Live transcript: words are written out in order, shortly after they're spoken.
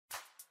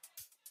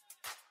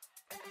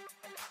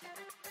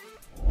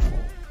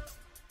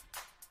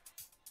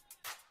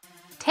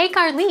Take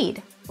our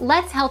lead.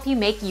 Let's help you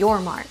make your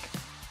mark.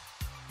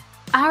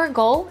 Our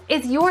goal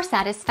is your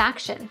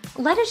satisfaction.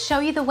 Let us show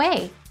you the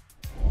way.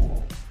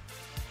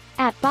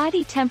 At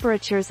body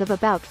temperatures of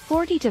about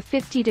 40 to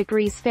 50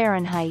 degrees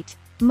Fahrenheit,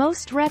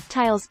 most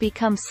reptiles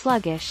become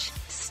sluggish,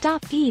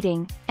 stop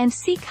eating, and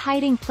seek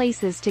hiding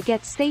places to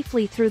get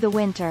safely through the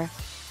winter.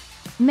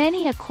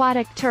 Many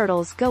aquatic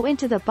turtles go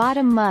into the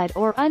bottom mud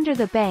or under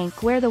the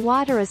bank where the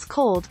water is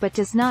cold but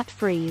does not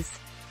freeze.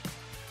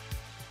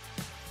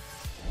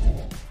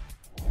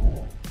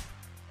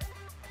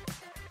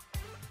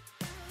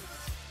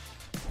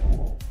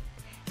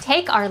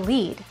 Take our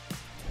lead.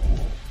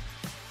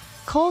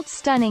 Cold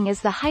stunning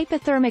is the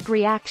hypothermic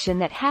reaction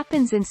that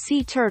happens in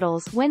sea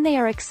turtles when they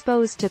are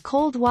exposed to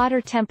cold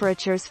water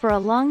temperatures for a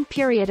long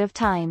period of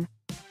time.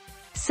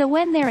 So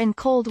when they're in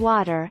cold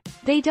water,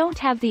 they don't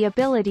have the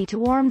ability to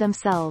warm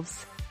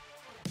themselves.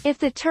 If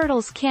the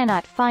turtles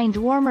cannot find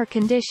warmer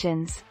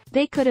conditions,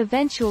 they could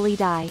eventually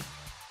die.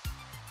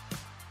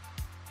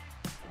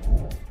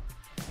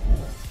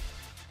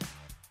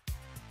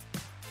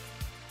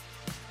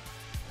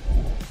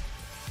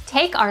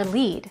 Take our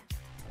lead.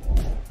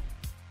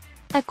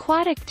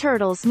 Aquatic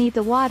turtles need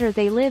the water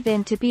they live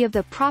in to be of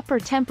the proper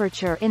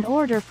temperature in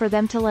order for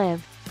them to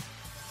live.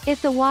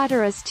 If the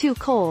water is too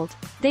cold,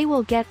 they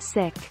will get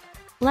sick.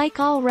 Like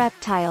all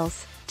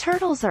reptiles,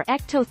 turtles are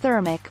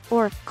ectothermic,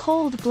 or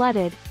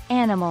cold-blooded,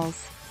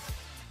 animals.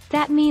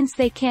 That means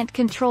they can't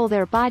control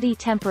their body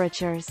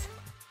temperatures.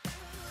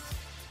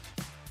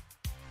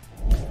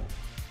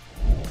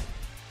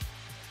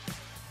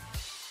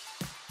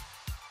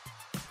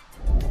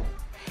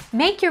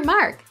 Make your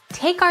mark.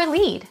 Take our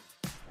lead.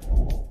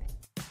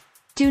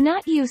 Do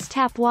not use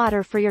tap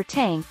water for your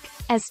tank,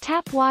 as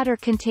tap water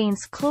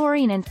contains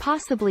chlorine and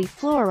possibly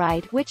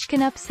fluoride which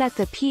can upset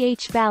the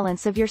pH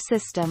balance of your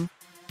system.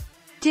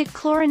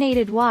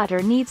 Dechlorinated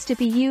water needs to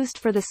be used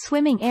for the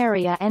swimming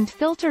area and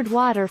filtered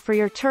water for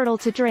your turtle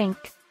to drink.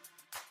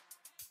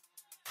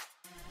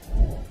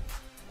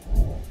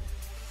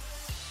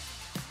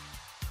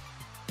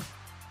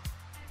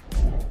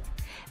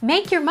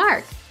 Make your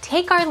mark.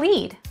 Take our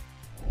lead.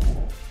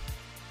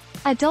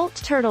 Adult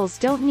turtles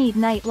don't need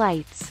night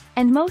lights,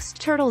 and most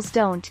turtles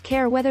don't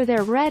care whether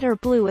they're red or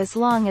blue as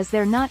long as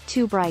they're not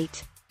too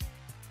bright.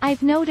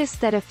 I've noticed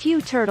that a few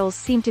turtles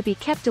seem to be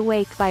kept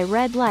awake by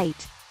red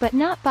light, but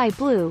not by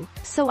blue,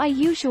 so I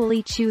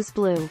usually choose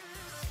blue.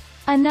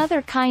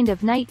 Another kind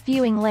of night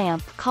viewing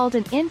lamp called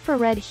an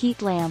infrared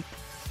heat lamp.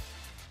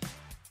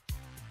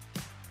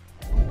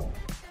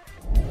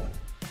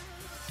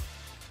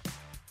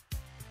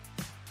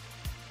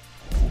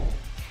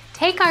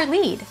 Take our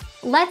lead.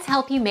 Let's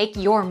help you make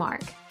your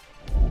mark.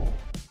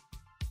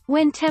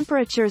 When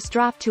temperatures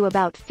drop to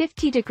about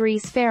 50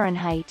 degrees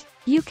Fahrenheit,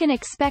 you can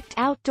expect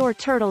outdoor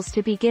turtles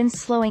to begin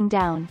slowing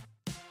down.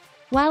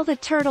 While the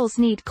turtles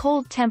need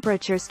cold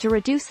temperatures to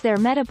reduce their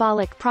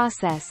metabolic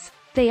process,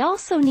 they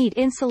also need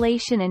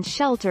insulation and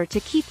shelter to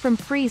keep from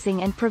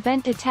freezing and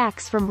prevent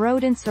attacks from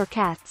rodents or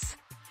cats.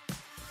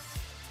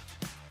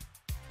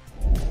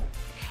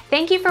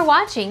 Thank you for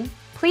watching.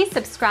 Please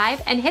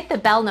subscribe and hit the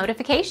bell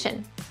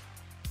notification.